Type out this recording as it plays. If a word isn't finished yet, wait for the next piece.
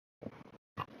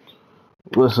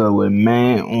What's up with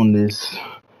man on this?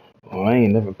 Oh, I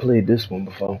ain't never played this one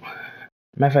before.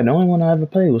 Matter of fact, the only one I ever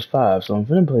played was 5, so I'm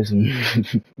finna play some.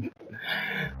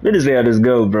 Finna see how this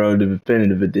go, bro. The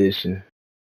definitive edition.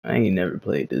 I ain't never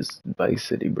played this Vice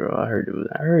City, bro. I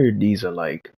heard these are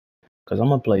like, cause I'm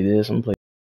gonna play this. I'm gonna play.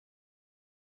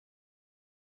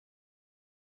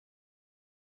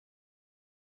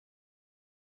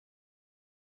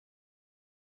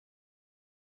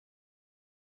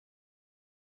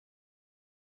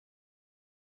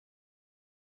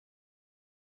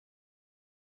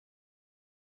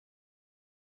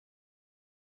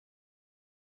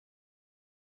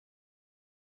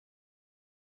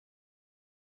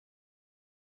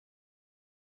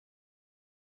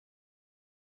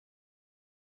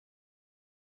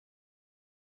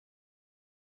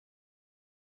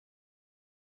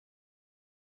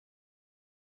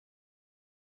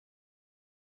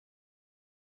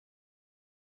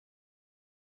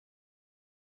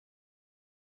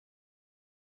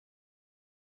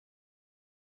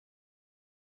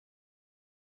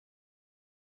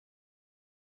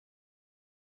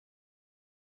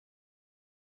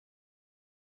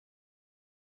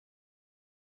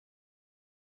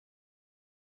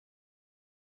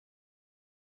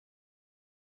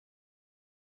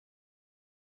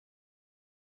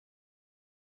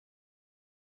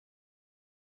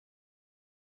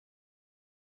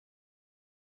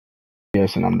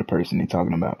 Yes, and I'm the person they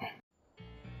talking about.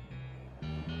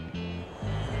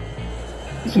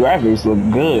 These graphics look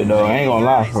good though. I ain't gonna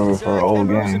lie for an old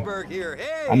game.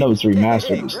 I know it's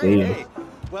remastered, but still.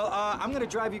 Well, I'm gonna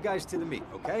drive you guys to the meet,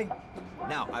 okay?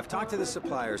 Now, I've talked to the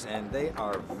suppliers, and they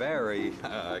are very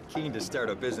keen to start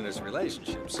a business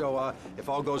relationship. So, if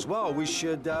all goes well, we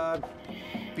should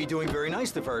be doing very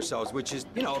nicely for ourselves, which is,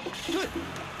 you know, good.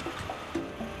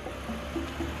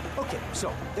 Okay,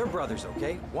 so they're brothers,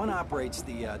 okay? One operates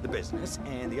the business,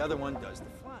 and the other one does the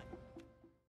flying.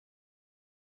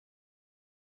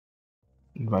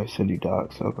 Vice City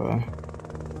Docs, okay.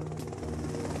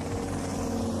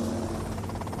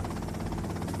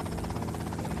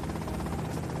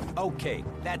 Okay,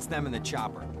 that's them in the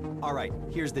chopper. All right,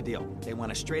 here's the deal. They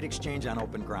want a straight exchange on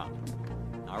open ground.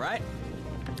 All right?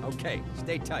 Okay,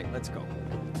 stay tight. Let's go.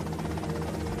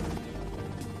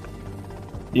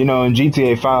 You know, in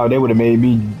GTA 5, they would have made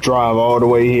me drive all the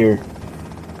way here.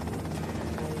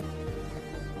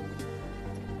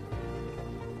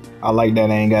 I like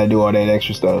that I ain't gotta do all that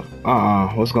extra stuff.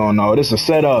 What's going on? This is a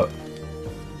setup.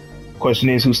 Question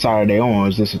is, whose side are they on?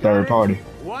 Is this a third party?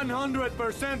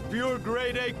 100% pure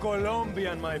grade A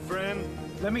Colombian, my friend.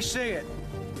 Let me see it.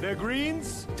 The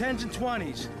greens? 10s and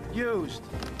 20s. Used.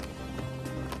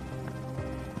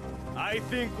 I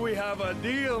think we have a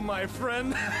deal, my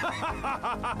friend.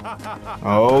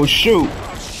 Oh, shoot.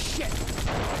 Oh, shit.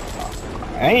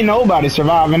 Ain't nobody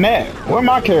surviving that. Where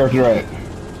my character at?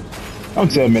 Don't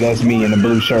tell me that's me in the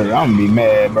blue shirt. I'm gonna be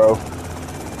mad, bro. I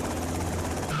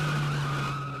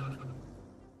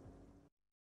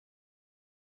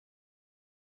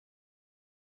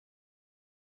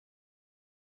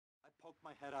poked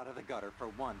my head out of the gutter for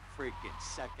 1 freaking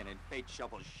second, and fate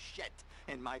shovels shit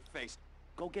in my face.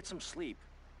 Go get some sleep.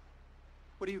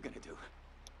 What are you gonna do?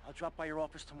 I'll drop by your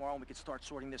office tomorrow and we can start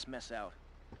sorting this mess out.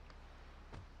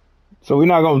 So we're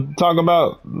not gonna talk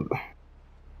about...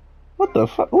 What the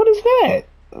fuck? What is that?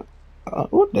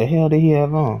 What the hell did he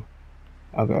have on?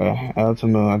 Okay,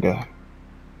 Altamil, I got...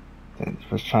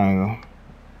 First triangle.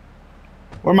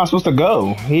 Where am I supposed to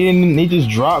go? He just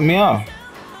dropped me off.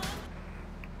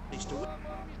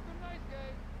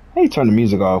 Hey, turn the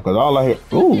music off, because all I hear...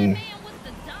 Ooh.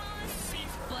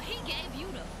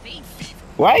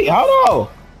 Wait, hold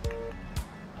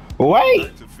on.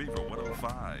 Wait. To Fever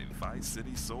 105, Vice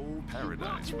City Soul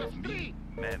Paradise with me,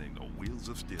 manning the wheels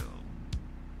of steel.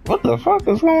 What the fuck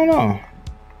is going on?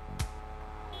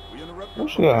 We interrupt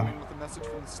What's your that? programming with a message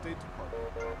from the State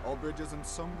Department. All bridges and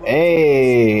some roads.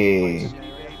 Hey.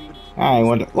 I ain't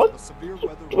want to...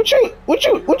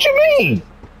 What you mean?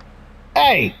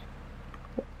 Hey.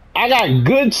 I got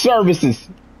good services.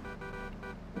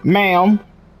 Ma'am.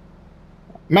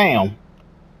 Ma'am.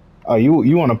 Oh,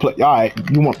 you want to play? All right,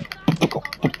 you want?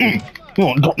 You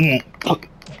want?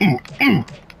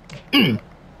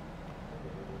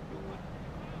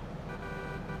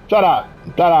 Shut up!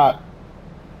 Shut up!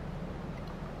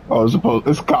 Oh,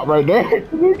 it's a cop right there.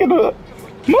 Look at the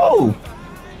move.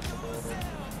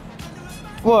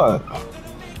 What?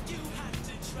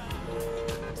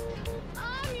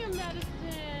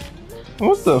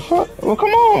 What the fuck? Well,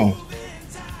 come on.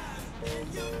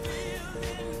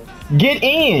 Get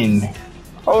in!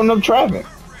 Holding up traffic.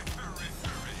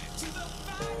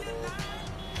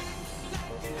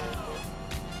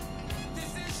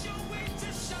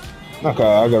 Okay,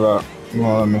 I give up. Come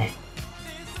on, let me.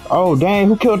 Oh dang,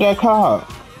 who killed that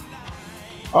cop?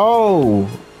 Oh,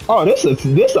 this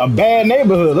is a bad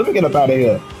neighborhood. Let me get up out of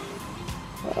here.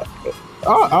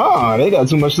 They got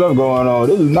too much stuff going on.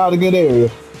 This is not a good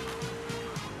area.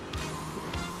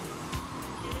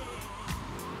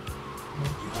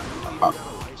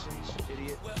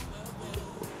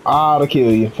 I'll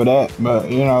kill you for that,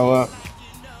 but you know what?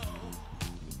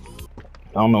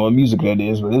 I don't know what music that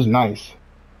is, but it's nice.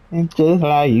 It's just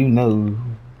like you know.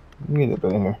 Let me get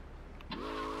up in here.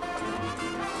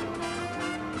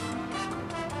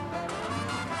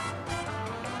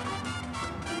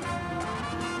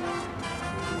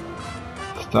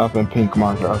 Stop in pink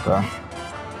marker, okay.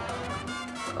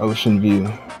 Ocean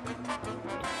View.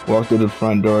 Walk through the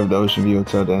front door of the Ocean View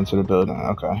Hotel to enter the building,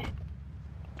 okay.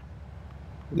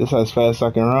 This as fast as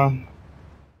I can run?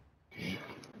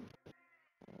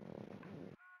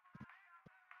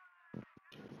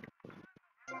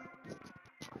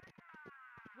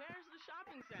 Where's the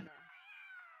shopping center?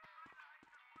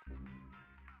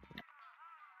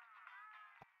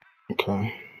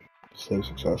 Okay. Stay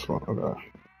successful, okay.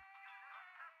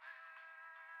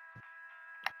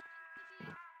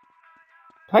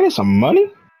 Can I get some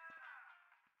money?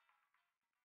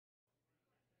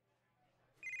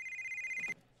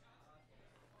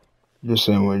 Just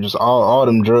saying, we're just all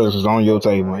them drugs is on your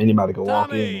table. Anybody can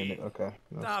walk in. And, okay,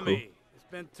 that's Tommy, cool. it's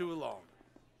been too long.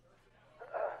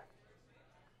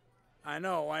 I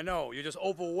know. You're just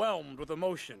overwhelmed with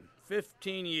emotion.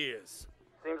 15 years.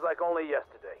 Seems like only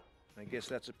yesterday. I guess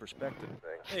that's a perspective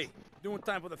thing. Hey, doing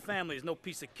time for the family is no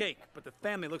piece of cake, but the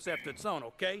family looks after its own,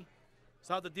 okay?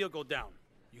 So how'd the deal go down?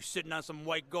 You sitting on some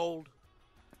white gold?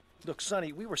 Look,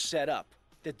 Sonny, we were set up.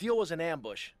 The deal was an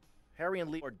ambush. Harry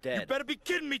and Lee are dead. You better be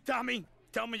kidding me, Tommy!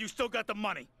 Tell me you still got the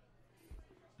money.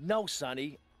 No,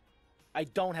 Sonny. I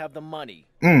don't have the money.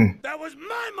 That was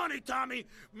my money, Tommy!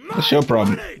 What's your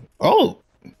problem? Money! Oh!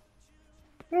 You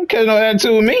don't care no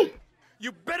attitude with me.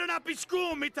 You better not be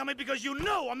screwing me, Tommy, because you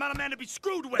know I'm not a man to be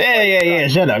screwed with. Yeah,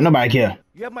 shut up. Nobody care.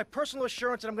 You have my personal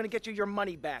assurance that I'm going to get you your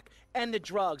money back and the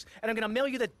drugs, and I'm going to mail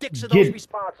you the dicks of those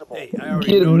responsible. Hey, I already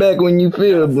Get know it back that. when you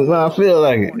feel, but when I feel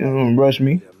like it. You don't rush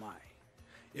me.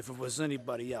 If it was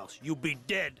anybody else, you'd be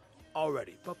dead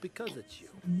already. But because it's you,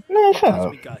 Man, shut because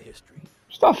up. we got history,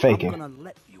 Stop I'm faking. gonna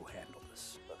let you handle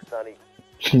this. Look, Sonny.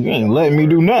 You ain't letting me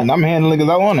do nothing. I'm handling it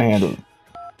because I want to handle it.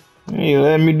 You ain't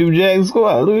letting me do Jack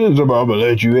Squad. Look at this. I'm gonna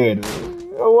let you handle it.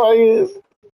 You know why he is?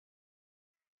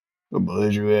 I'm gonna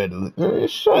let you handle it. Hey,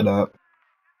 shut up.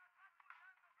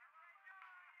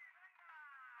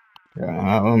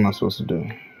 Yeah, what am I supposed to do?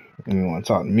 You want to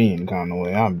talk to me in kind of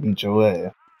way? I'll beat your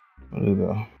ass. Where we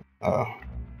go? Oh.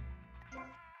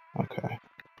 Okay.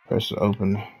 Press to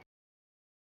open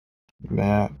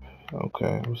map.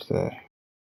 Okay, what's that?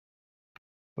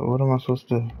 So what am I supposed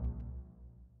to do?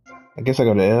 I guess I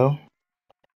go to L.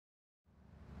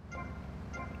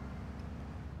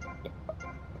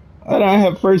 I don't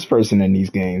have first person in these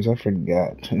games. I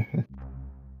forgot.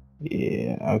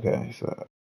 Yeah, okay, so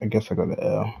I guess I go to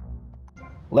L.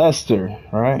 Lester,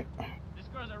 right? This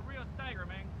girl's a real tiger,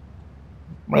 man.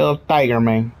 Real tiger,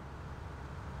 man.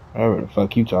 Whatever the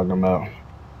fuck you talking about.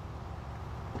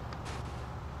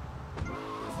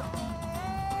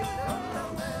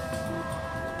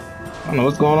 I don't know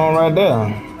what's going on right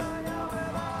there.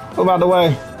 Go out the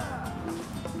way.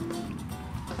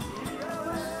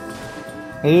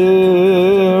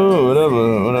 Yeah,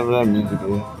 whatever that music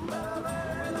is.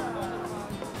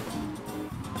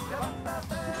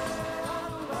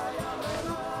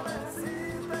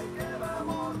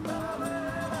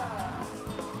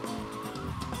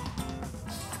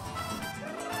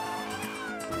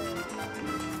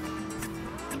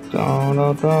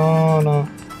 Donna.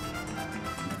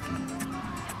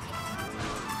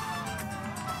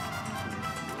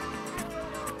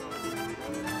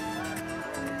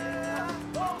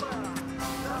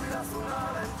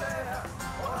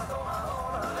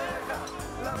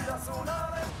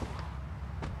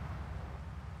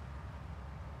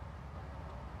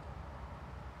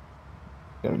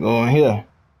 Gotta go in here.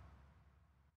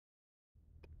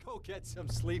 Go get some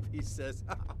sleep, he says.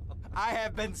 I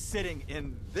have been sitting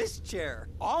in this chair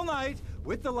all night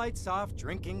with the lights off,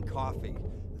 drinking coffee.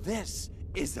 This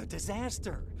is a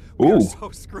disaster. We're Ooh.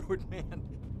 so screwed, man.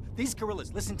 These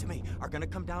gorillas, listen to me, are gonna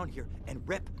come down here and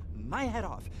rip my head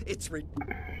off. It's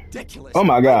ridiculous. Oh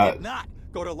my I God. did not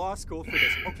go to law school for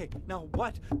this. Okay, now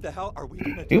what the hell are we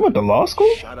gonna do? You went to law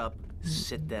school? Shut up,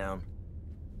 sit down,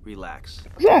 relax.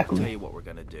 I'll Exactly. tell you what we're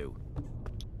gonna do.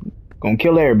 Gonna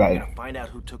kill We're everybody. gonna find out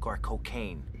who took our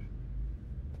cocaine.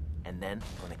 And then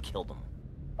we're gonna kill them.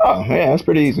 Oh, yeah, that's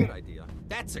pretty easy. Good idea.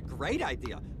 That's a great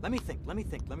idea. Let me think.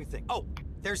 Oh,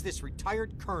 there's this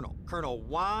retired colonel, Colonel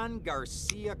Juan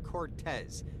Garcia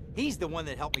Cortez. He's the one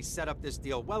that helped me set up this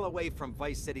deal well away from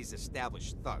Vice City's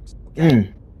established thugs.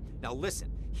 Okay? Now listen,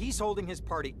 he's holding his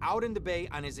party out in the bay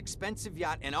on his expensive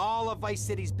yacht, and all of Vice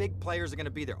City's big players are gonna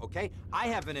be there, okay? I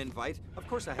have an invite. Of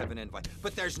course I have an invite.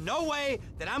 But there's no way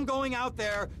that I'm going out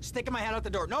there, sticking my head out the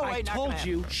door. No way, I not told gonna happen.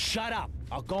 you, shut up.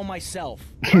 I'll go myself.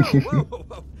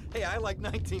 Whoa. Hey, I like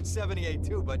 1978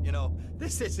 too, but you know,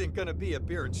 this isn't gonna be a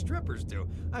beer and strippers do.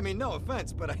 I mean, no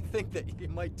offense, but I think that you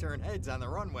might turn heads on the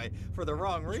runway for the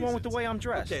wrong reasons. What's wrong with the way I'm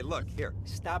dressed? Okay, look, here,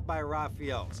 stop by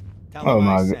Raphael's. Tell Oh him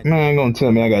I my sent god, man, ain't gonna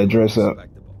tell me I gotta dress up.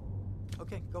 Respectable.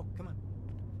 Okay, go, come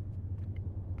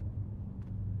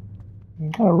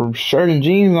on. Got a shirt and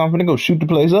jeans on. I'm finna go shoot the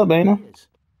place up, ain't I?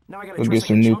 Now I gotta Go dress get like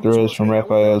some a new chump, threads from supposed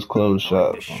to Raphael's clothes I like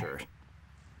shop. this shirt.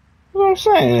 What I'm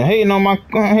saying, hating on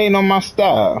my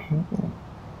style.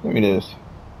 Give me this.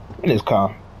 In this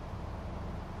car.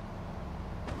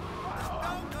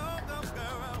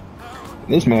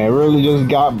 This man really just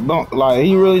got bumped. Like,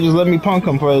 he really just let me punk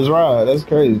him for his ride. That's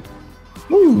crazy.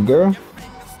 Move, girl.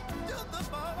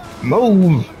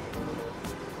 Move.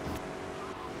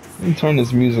 Let me turn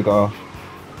this music off.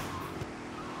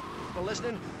 For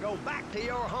listening, go back to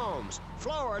your homes.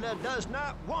 Florida does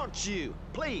not want you.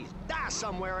 Please, die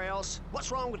somewhere else. What's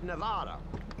wrong with Nevada?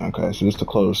 Okay, so this is the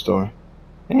clothes store.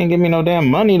 They ain't give me no damn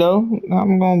money, though.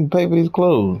 I'm gonna pay for these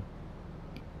clothes.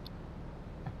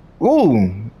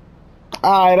 Ooh.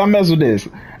 Alright, I mess with this.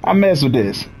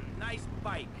 Nice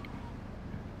bike.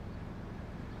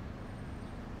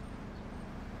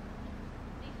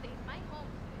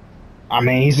 I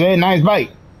mean, he said nice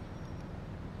bike.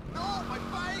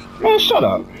 Man, shut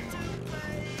up.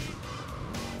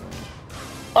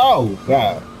 Oh,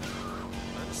 God.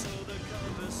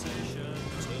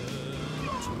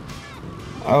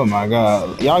 Oh, my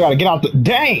God. Y'all gotta get out the...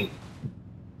 Dang!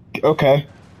 Okay.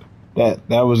 That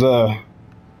was,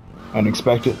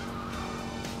 unexpected.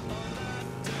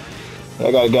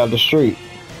 I gotta get out the street.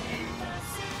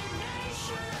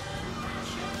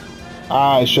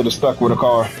 I should have stuck with a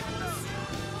car.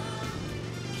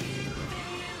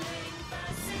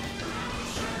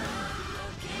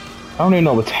 I don't even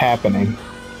know what's happening.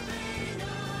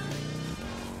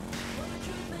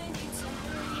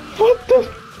 What the?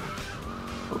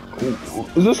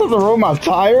 Is this something wrong with my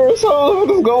tire or something? What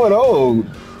is going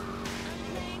on?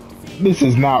 This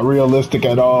is not realistic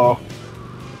at all.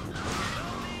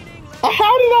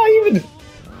 How did I even...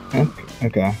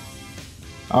 Okay.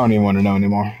 I don't even want to know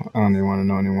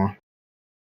anymore.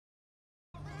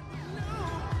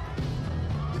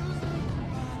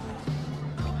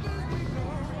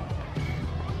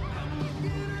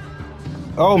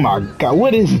 Oh my god,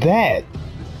 what is that?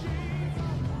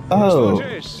 Oh.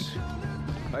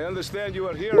 I understand you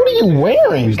are here. What are you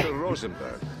wearing? Mr.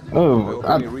 Rosenberg. Oh,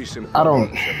 I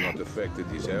don't... Have not affected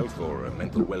his health or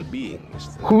mental well-being,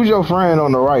 Mr. Who's your friend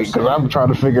on the right? Because I'm trying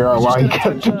to figure out why he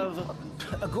got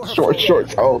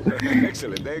shorts on.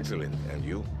 Excellent. And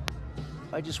you?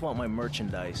 I just want my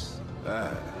merchandise.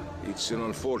 It's an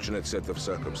unfortunate set of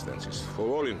circumstances for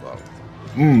all involved.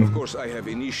 Mm. Of course, I have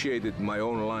initiated my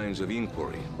own lines of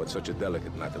inquiry, but such a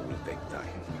delicate matter will take time.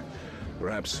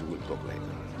 Perhaps we'll talk later.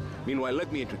 Meanwhile,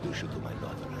 let me introduce you to my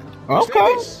daughter.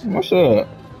 Okay, what's up?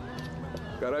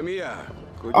 Cara mia,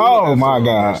 could you Oh my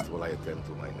god. while I attend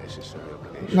to my necessary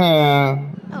obligations? Nah,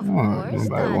 Of course,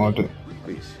 nobody want it.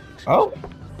 Please. Oh,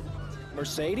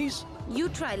 Mercedes? You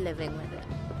try living with it.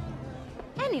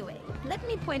 Anyway, let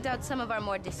me point out some of our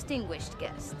more distinguished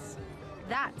guests.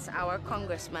 That's our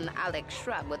Congressman Alex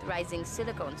Shrub with rising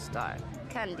silicone star,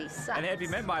 Candy Sykes. And have you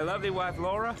met my lovely wife,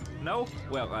 Laura? No?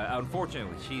 Well,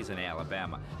 unfortunately, she's in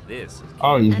Alabama. This is...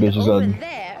 all these And bitches over ugly.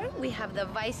 there, we have the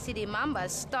Vice City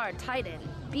Mamba's star titan,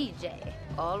 BJ.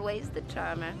 Always the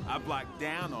charmer. I blocked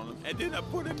down on him, and then I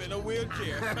put him in a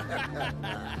wheelchair.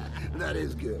 That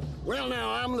is good. Well,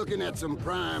 now I'm looking at some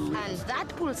prime... And that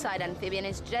poolside amphibian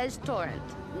is Jez Torrent,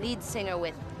 lead singer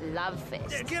with Love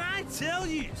Fist. Can I tell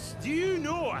you? Do you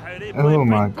know how they play Oh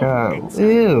my god,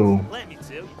 ew. Let me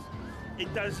tell you.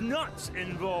 It does not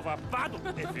involve a paddle,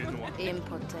 if you know.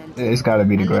 Impotent. It's gotta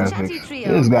be the And graphics. chatty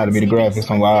trio It's gotta be the of graphics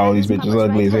on why all these bitches Mama's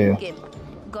ugly as right-hand hell.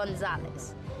 gimp,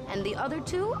 Gonzalez. And the other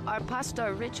two are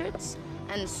Pastor Richards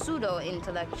and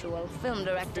pseudo-intellectual film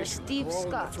director Steve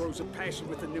Scott. Throws a passion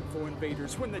with the Nympho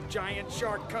invaders when the giant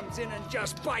shark comes in and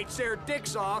just bites their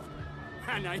dicks off.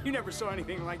 Now, you never saw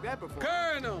anything like that before.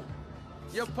 Colonel,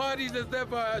 your party's as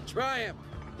ever a triumph.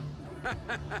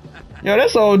 Yo,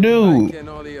 that's old dude. I can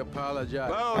only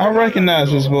apologize. I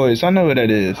recognize his voice. I know who that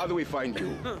is. How do we find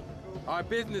you? Our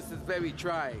business is very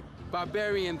trying.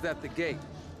 barbarians at the gate.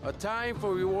 A time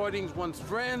for rewarding one's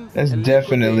friends. That's and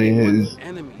definitely liquidating his. one's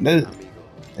enemies, That's, amigo.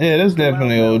 yeah, that's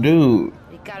definitely old dude.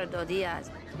 Ricardo Diaz.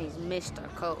 He's Mr.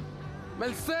 Coke.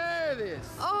 Mercedes!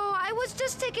 Oh, I was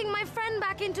just taking my friend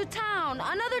back into town.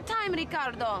 Another time,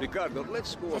 Ricardo. Ricardo,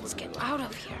 let's go. Let's get out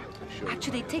of here.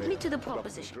 Actually, take me to the pole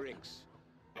position.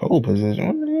 Pole position?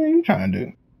 What the hell are you trying to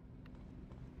do?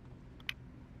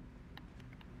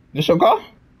 This your car?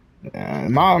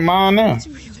 Mine now. It's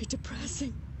really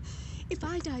depressing. If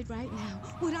I died right now,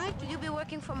 would I... Will you be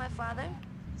working for my father?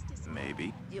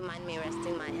 Maybe. Do you mind me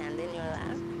resting my hand in your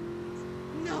lap?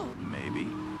 No. Maybe.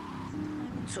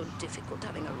 It's so difficult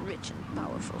having a rich and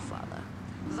powerful father.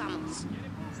 Vamos.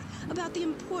 About the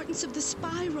importance of the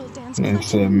spiral dance. Yeah,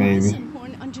 said maybe.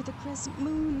 Horn under the crescent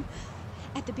moon.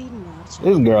 At the beaten route.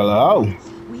 This girl, oh.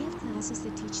 We have classes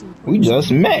that teach you. We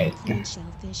just met.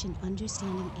 Shellfish and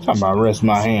understanding. Talk about rest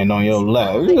my hand on your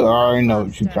lap. You already know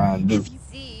what you're trying to do.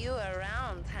 See you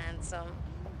around, handsome.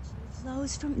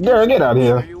 Flows from Girl, get out of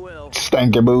here.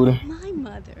 Stanky booty. My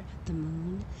mother, the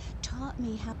moon, taught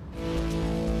me how.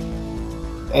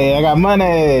 Hey, I got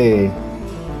money.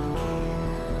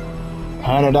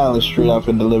 $100 straight off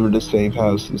and delivered to safe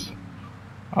houses.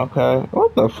 Okay.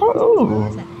 What the fuck?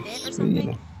 Ooh.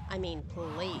 See. I mean,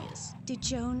 please. Did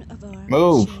Joan of Arc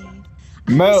Move. I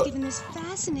was Move. given this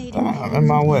fascinating In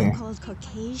my way. called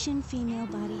Caucasian female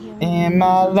body hair. In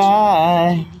my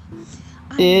life,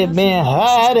 it been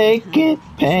heartache and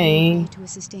pain. To a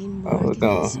sustained Oh, market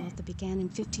no. assault that began in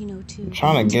 1502. I'm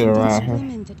trying to get around here.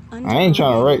 I ain't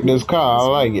trying to wreck this car. I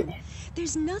like it.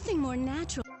 There's nothing more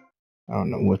natural. I don't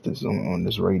know what this on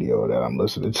this radio that I'm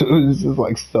listening to. This is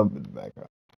like stuff in the background.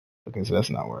 Okay, so that's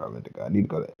not where I meant to go. I need to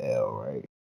go to L, right?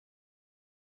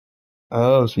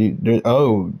 Oh, see, there's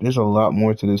a lot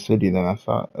more to this city than I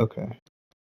thought. Okay.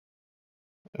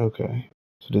 Okay.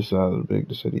 So this is how big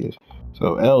the city is.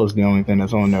 So L is the only thing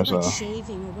that's on there, so. Like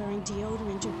shaving or wearing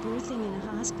deodorant or birthing in a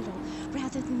hospital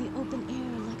rather than the open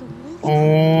air like a wolf.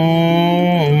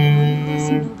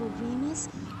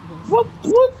 What?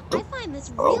 I find this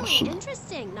really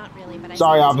interesting. Not really, but I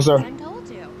Sorry, see officer. I'm told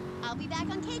to. I'll be back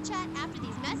on K-Chat after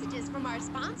these messages from our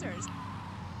sponsors.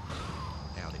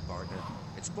 Howdy, partner.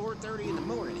 It's 4:30 in the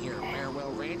morning here at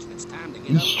Farewell Ranch, and it's time to get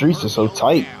These up streets are so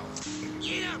tight.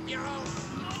 Get up, y'all.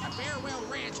 At Farewell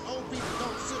Ranch, old people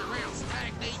don't sit around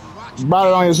stagnate and watch. Bite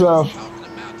it on yourself. Talking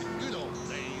about the good old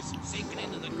days, sinking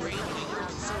into the grave of the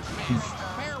earth so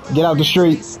fast. Get out the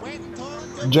street.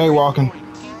 Jaywalking.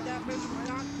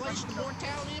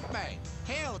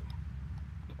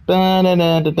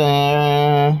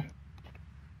 Da-da-da-da-da.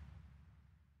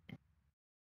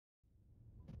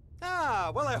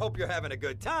 Ah, well, I hope you're having a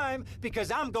good time,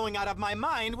 because I'm going out of my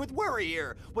mind with worry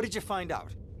here. What did you find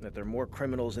out? That there are more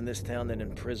criminals in this town than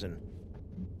in prison.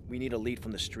 We need a lead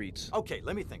from the streets. Okay,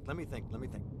 let me think.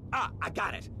 Ah, I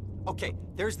got it. Okay,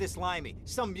 there's this limey,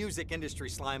 some music industry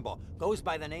slimeball. Goes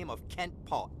by the name of Kent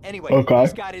Paul. Anyway, Okay.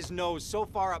 he's got his nose so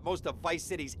far up most of Vice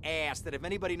City's ass that if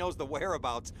anybody knows the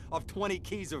whereabouts of 20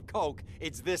 keys of coke,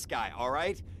 it's this guy, all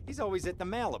right? He's always at the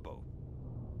Malibu.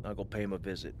 I'll go pay him a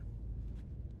visit.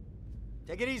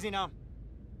 Take it easy now.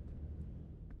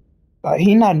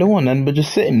 He not doing nothing but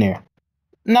just sitting there.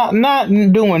 Not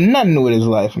doing nothing with his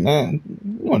life, man.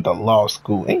 He went to law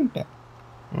school, ain't that?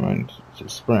 Run,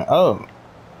 just sprint. Oh.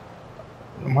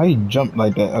 Why you jump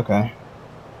like that? Okay.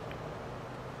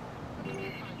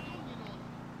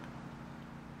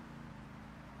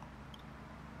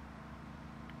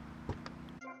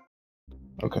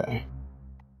 Okay. I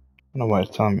don't know why it's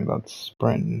telling me about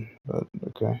sprinting, but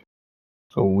okay.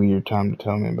 It's a weird time to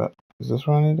tell me about. Is this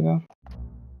where I need to go?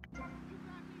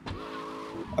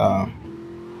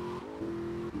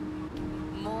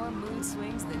 More mood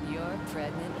swings than your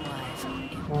pregnant wife.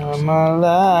 All my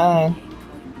life.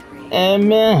 And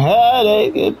man, how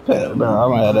they get paid. Bro, I'm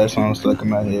gonna have that song stuck in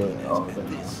my head all day.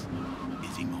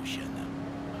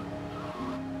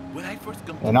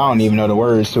 And I don't even know the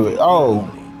words to it. Oh.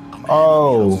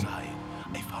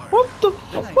 What the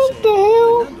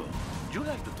hell?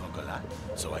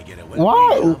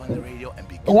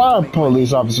 Why are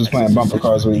police officers playing bumper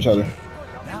cars with each other?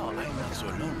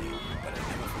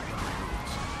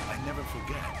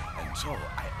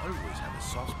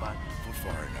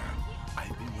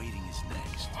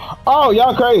 Oh,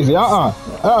 y'all crazy. No,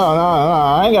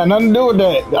 I ain't got nothing to do with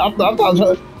that. I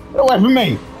thought, get away from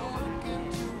me.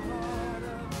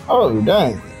 Oh,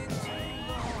 dang.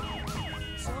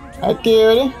 Hi,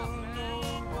 cutie.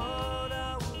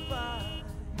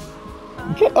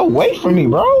 Get away from me,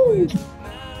 bro.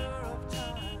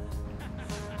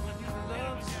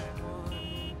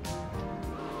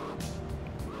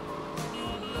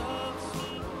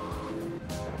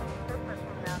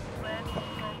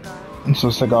 I'm so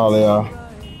sick of all of y'all.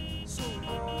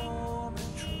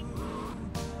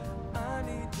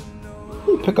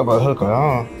 Pick up a hooker,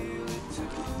 huh?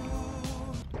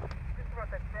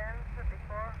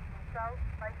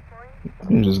 Let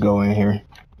me just go in here.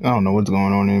 I don't know what's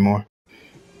going on anymore.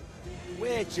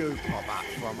 Where'd you pop up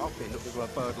from? I've been looking for a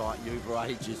bird like you for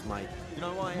ages, mate. You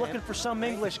know why I am? Looking for some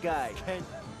English guy. Kent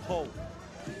Paul.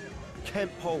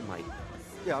 Kent Paul, mate.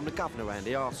 Yeah, I'm the governor around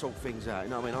here. I'll sort things out.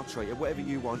 You know what I mean? I'll treat you. Whatever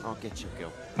you want, I'll get you,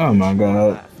 girl. Oh my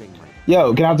god.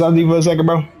 Yo, can I talk to you for a second,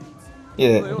 bro?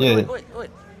 Yeah, yeah.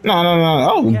 No.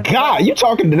 Oh god, you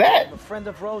talking to that? I'm a friend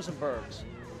of Rosenberg's.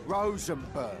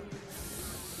 Rosenberg.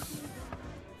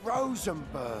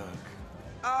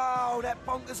 Oh, that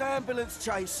bonkers ambulance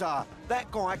chaser. That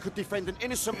guy could defend an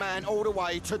innocent man all the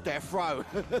way to death row.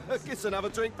 Get another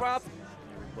drink, bruv.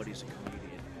 Everybody's a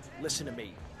comedian. Listen to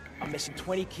me. I'm missing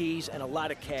 20 keys and a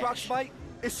lot of cash. Drugs, mate?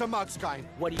 It's a mug's game.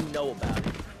 What do you know about it?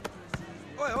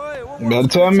 Better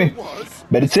tell me.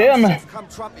 Better tell me. Come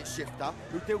trumpet shifter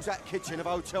who deals at kitchen of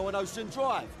Hotel on Ocean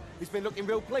Drive. He's been looking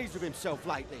real pleased with himself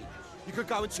lately. You could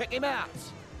go and check him out.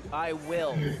 I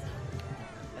will.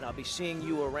 And I'll be seeing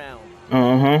you around.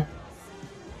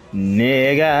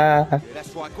 Nigga. Yeah,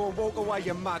 that's right. Go and walk away,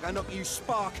 you mug. I knock you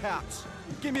spark out.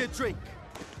 Give me a drink.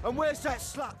 And where's that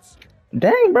slut?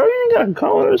 Dang, bro, you ain't gotta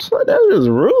call her a slut. That's just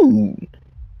rude.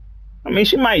 I mean,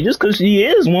 she might, just because she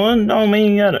is one, don't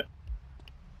mean you gotta.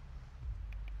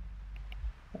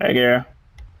 Hey, girl.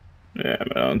 Yeah,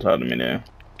 but don't talk to me now.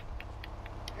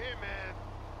 Hey, man.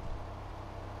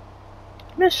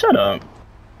 Man, shut up.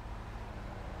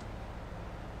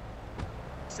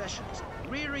 Sessions,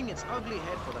 rearing its ugly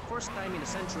head for the first time in a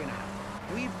century and a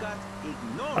half. We've got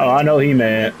ignored. Oh, I know he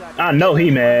mad. I know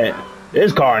he mad.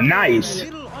 This car nice.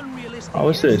 Oh,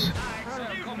 what's this?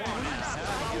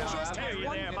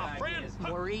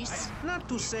 Maurice, not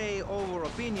to say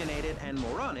over-opinionated and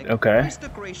moronic. Okay. Mr.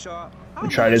 Grayshaw, Let me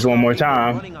try this one more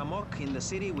time. running amok in the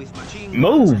city with machine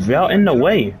Move, y'all in the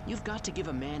way. You've got to give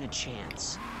a man a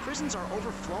chance. Prisons are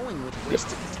overflowing with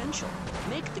wasted potential.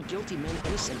 Make the guilty men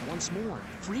innocent once more.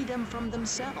 Free them from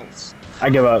themselves. I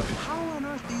give up. How on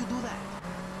earth do you do that?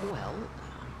 Well,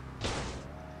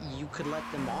 you could let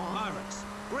them off. Marvelous.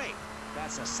 Great.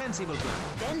 That's a sensible plan.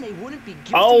 Then they wouldn't be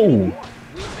guilty anymore.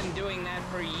 We've been doing that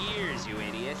for years, you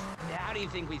idiot. How do you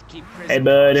think we'd keep prison? Hey,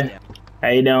 bud. How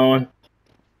you doing?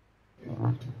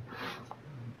 You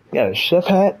got a chef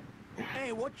hat?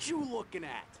 Hey, what you looking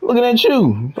at? Looking at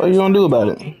you. What are you gonna do about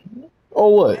it?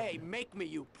 Or what? Hey, make me,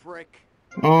 you prick.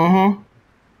 Uh-huh.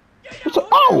 What's up?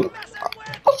 Oh!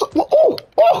 What's up?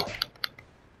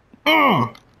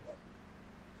 Oh!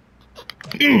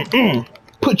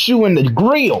 Put you in the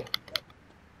grill.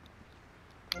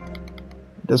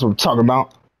 That's what I'm talking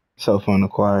about. Cell phone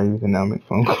acquired. You can now make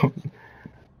phone calls.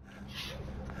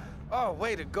 Oh,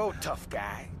 way to go, tough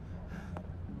guy.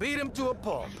 Beat him to a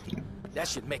pulp. That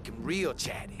should make him real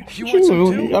chatty. You want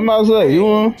some too? I'm about to say, you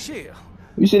want? Chill.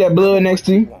 You see that blood next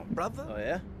to you? Brother? Oh,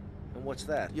 yeah? And what's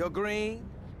that? You're green,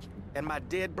 and my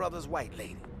dead brother's white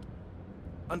lady.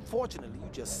 Unfortunately, you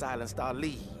just silenced our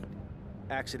lead.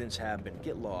 Accidents happen.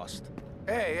 Get lost.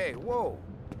 Hey, whoa.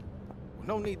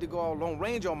 No need to go all Lone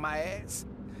Range on my ass.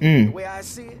 The way I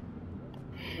see it,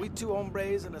 we two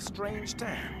hombres in a strange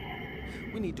town.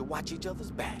 We need to watch each other's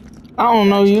back. I don't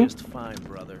know you. Just fine,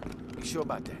 brother. You sure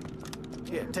about that?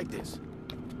 Here, take this.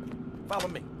 Follow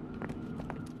me.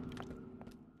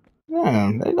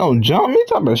 Damn, they gonna jump me?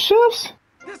 Type of shifts?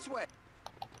 This way.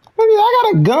 Nigga, I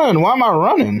got a gun. Why am I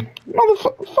running?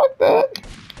 Motherfucker, fuck that.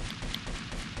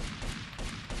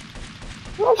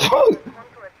 What the fuck?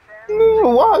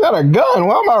 Why I got a gun?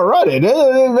 Why am I running? That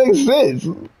doesn't make sense.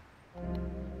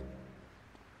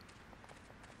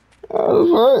 What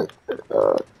the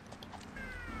fuck?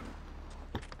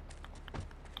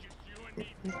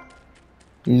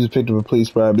 You just picked up a police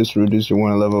bribe. This will reduce your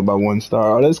warning level by 1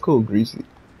 star. Oh, that's cool, Greasy.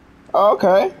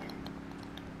 Okay.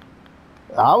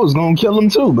 I was gonna kill him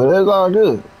too, but it's all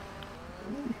good.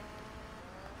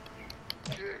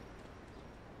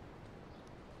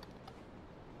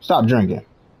 Stop drinking.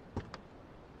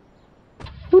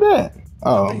 Who that?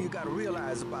 Oh. You gotta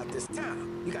realize about this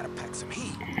town. You gotta pack some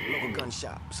heat. Local gun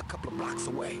shop's a couple of blocks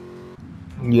away.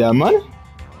 You got money?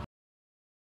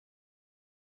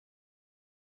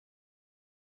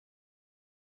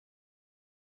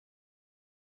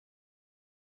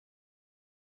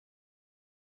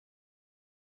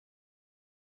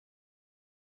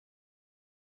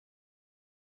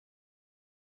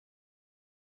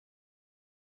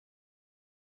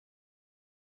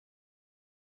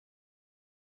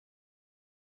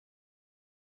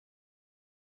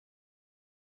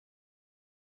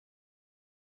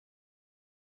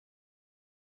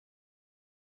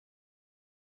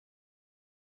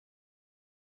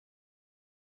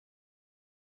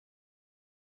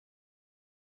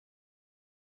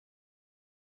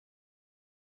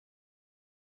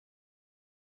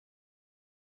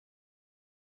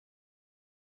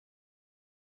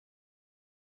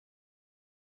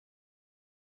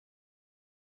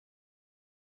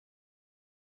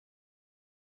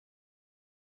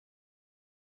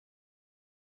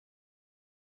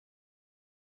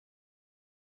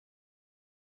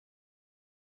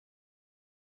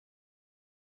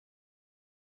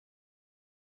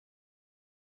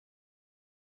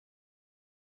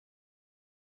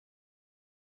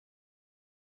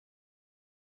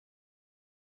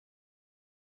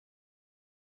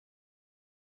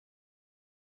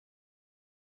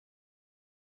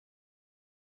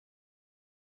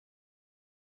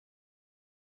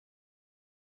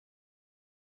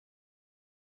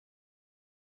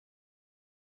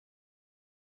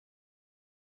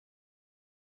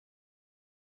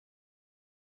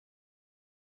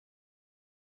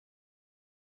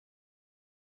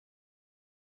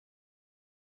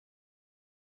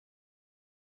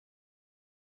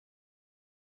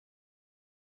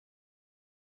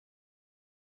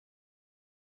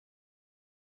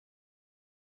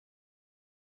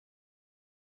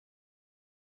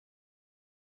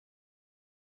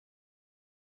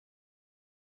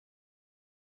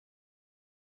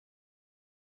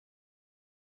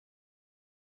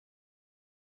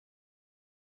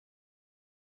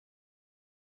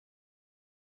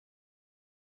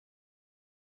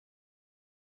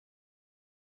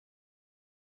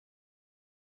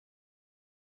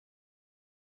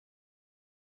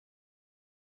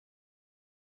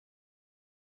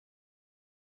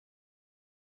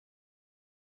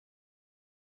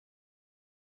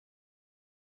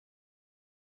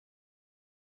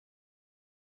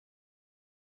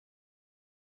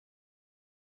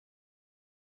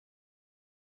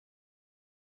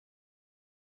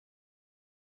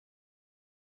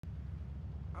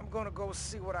 gonna go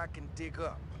see what I can dig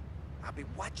up. I'll be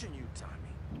watching you, Tommy.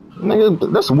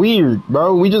 Nigga, that's weird,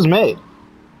 bro. We just met.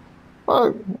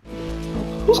 Fuck.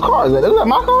 Whose car is that? Is that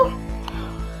my car?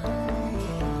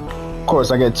 Of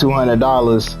course, I get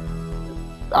 $200.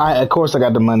 Of course, I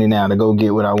got the money now to go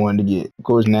get what I wanted to get. Of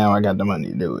course, now I got the money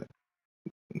to do it.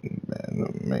 That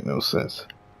don't make no sense.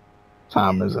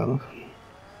 Time is up.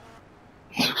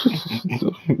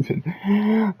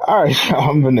 Alright, so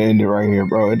I'm gonna end it right here,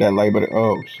 bro. Hit that like button.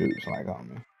 Oh, shoot. It's like, oh,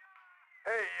 man.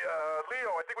 Hey,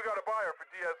 Leo, I think we got a buyer for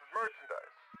Diaz's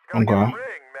merchandise. Okay. Get a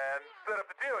ring, man. Set up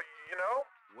the deal, you know?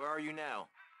 Where are you now?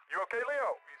 You okay,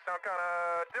 Leo? You sound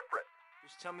kinda different.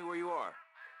 Just tell me where you are.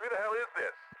 Who the hell is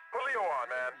this? Put Leo on,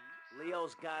 man.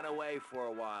 Leo's gone away for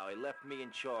a while. He left me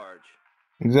in charge.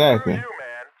 Exactly. Screw you,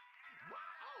 man.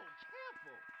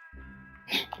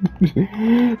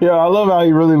 Yo, I love how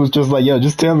he really was just like, yo,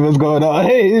 just tell me what's going on.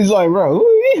 Hey, he's like, bro, who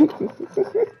are you?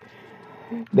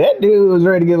 That dude was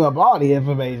ready to give up all the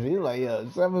information. He's like, yo,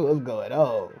 tell me what's going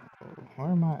on.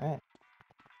 Where am I at?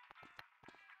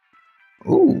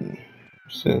 Ooh,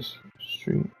 says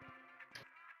street.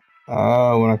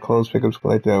 When I close pickups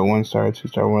collect that 1-star,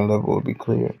 2-star, 1 level will be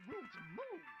cleared.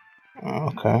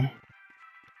 Okay.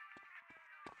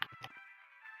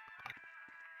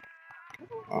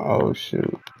 Oh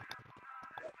shoot.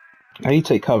 How you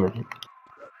take cover?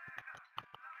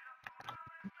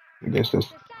 I guess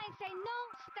that's.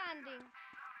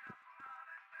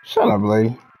 Shut up,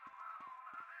 lady.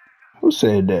 Who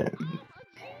said that?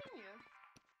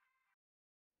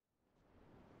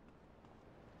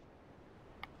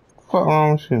 What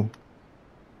wrong with you?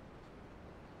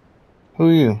 Who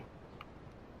are you?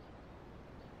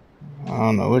 I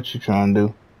don't know what you trying to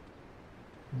do.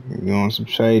 You want some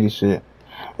shady shit.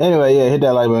 Anyway, yeah, hit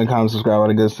that like button, comment, subscribe, all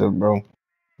the good stuff, bro.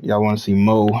 Y'all want to see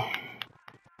Mo?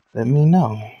 Let me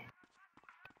know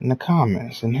in the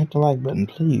comments and hit the like button,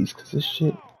 please, cause this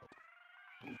shit,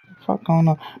 fuck going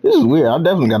on. This is weird. I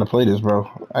definitely gotta play this, bro.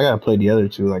 I gotta play the other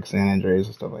two, like San Andreas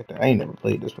and stuff like that. I ain't never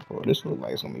played this before. This looks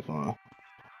like it's gonna be fun.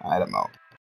 Alright, I'm out.